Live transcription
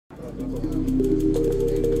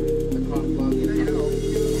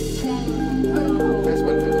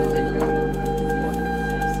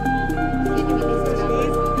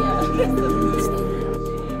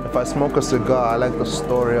If I smoke a cigar, I like the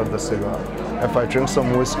story of the cigar. If I drink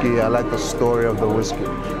some whiskey, I like the story of the whiskey.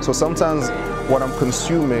 So sometimes what I'm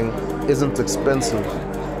consuming isn't expensive,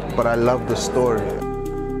 but I love the story.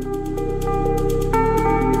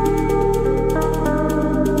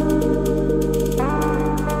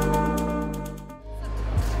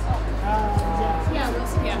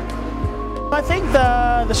 I think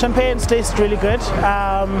the champagne tastes really good.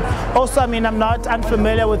 Also, I mean, I'm not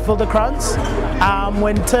unfamiliar with Wildecrans.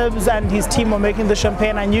 When Tibz and his team were making the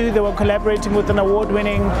champagne, I knew they were collaborating with an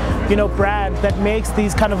award-winning, brand that makes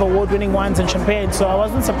these kind of award-winning wines and champagne. So I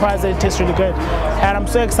wasn't surprised that it tastes really good. And I'm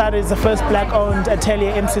so excited. It's the first black-owned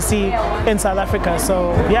Atelier MCC in South Africa.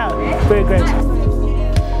 So yeah, very great.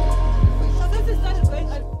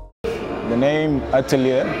 The name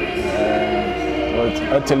Atelier.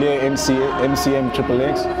 Atelier MCM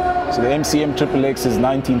XXX. So the MCM XXX is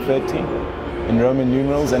 1930 in Roman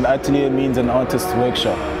numerals, and Atelier means an artist's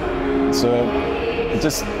workshop. So it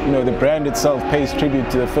just, the brand itself pays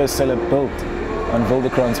tribute to the first cellar built on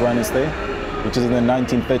Wildecrans Wine Estate, which is in the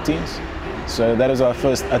 1930s. So that is our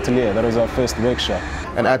first atelier, that was our first workshop.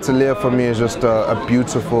 An atelier for me is just a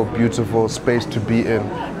beautiful, beautiful space to be in,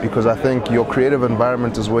 because I think your creative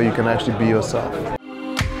environment is where you can actually be yourself.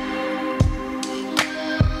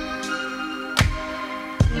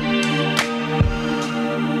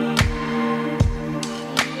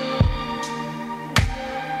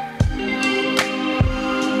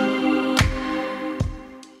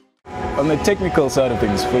 On the technical side of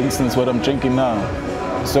things, for instance, what I'm drinking now.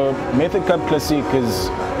 So Method Cup Classique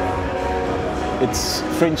it's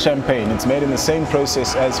French champagne. It's made in the same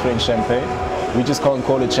process as French champagne. We just can't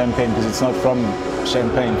call it champagne because it's not from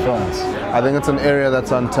Champagne, France. I think it's an area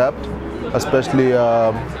that's untapped, especially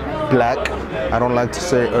black. I don't like to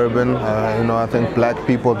say urban. I think black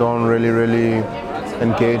people don't really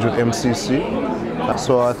engage with MCC.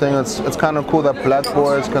 So I think it's kind of cool that black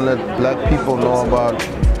boys can let black people know about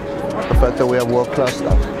the fact that we have world-class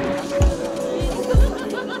stuff.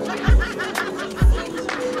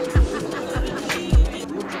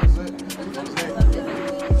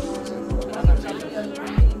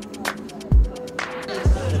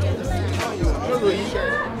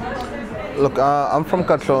 Look, I'm from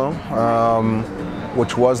Katlo,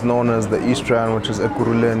 which was known as the East Rand, which is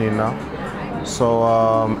Ekurhuleni now. So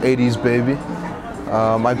 80s baby.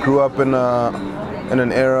 I grew up in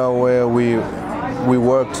an era where we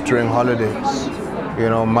worked during holidays.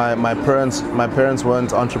 My parents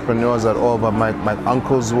weren't entrepreneurs at all, but my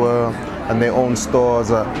uncles were, and they owned stores.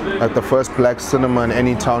 Like the first black cinema in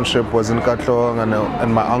any township was in Katlo,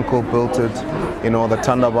 and my uncle built it. The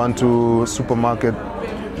Thandabantu supermarket,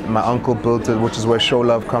 my uncle built it, which is where Show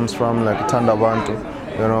Love comes from, like Thandabantu.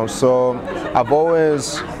 So I've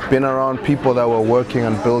always been around people that were working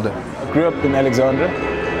and building. I grew up in Alexandra.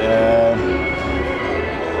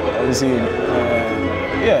 Obviously,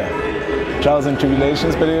 trials and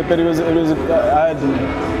tribulations, but I had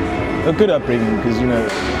a good upbringing because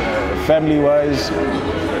family-wise,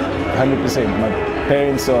 100%. My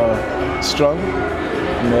parents are strong.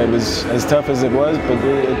 It was as tough as it was, but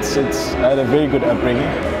I had a very good upbringing.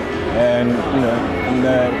 And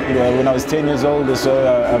when I was 10 years old or so,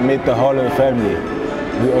 I met the Harlow family,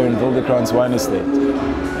 who owned Wildecrans Wine Estate.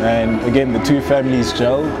 And again, the two families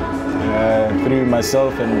gelled through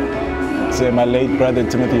myself and my late brother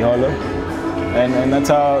Timothy Harlow. And that's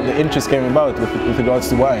how the interest came about with regards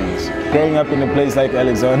to wines. Growing up in a place like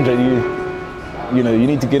Alexandra, you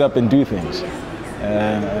need to get up and do things.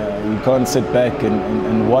 You can't sit back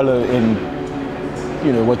and wallow in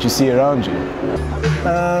what you see around you.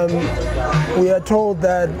 We are told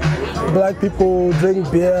that black people drink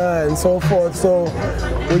beer and so forth, so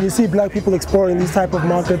when you see black people exploring these type of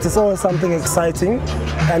markets, it's always something exciting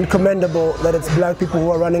and commendable that it's black people who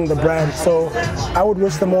are running the brand. So I would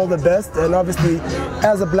wish them all the best, and obviously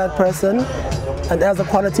as a black person and as a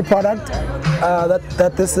quality product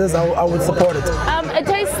that this is, I would support it. It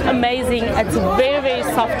tastes amazing. It's very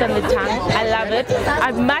soft on the tongue. I love it.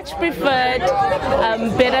 I've much preferred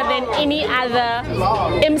better than any other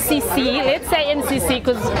MCC. Let's say MCC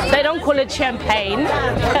because they don't call it champagne.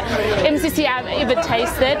 MCC I've ever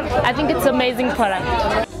tasted. I think it's an amazing product.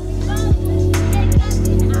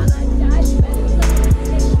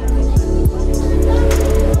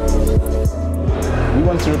 We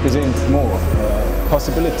want to represent more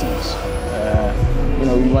possibilities.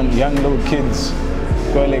 We want young little kids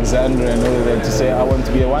go Alexandra and all of that to say, I want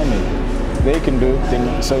to be a winemaker. They can do it,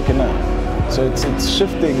 then so can I. So it's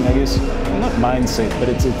shifting, I guess, not mindset, but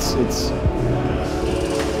it's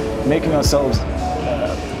making ourselves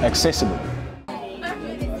accessible.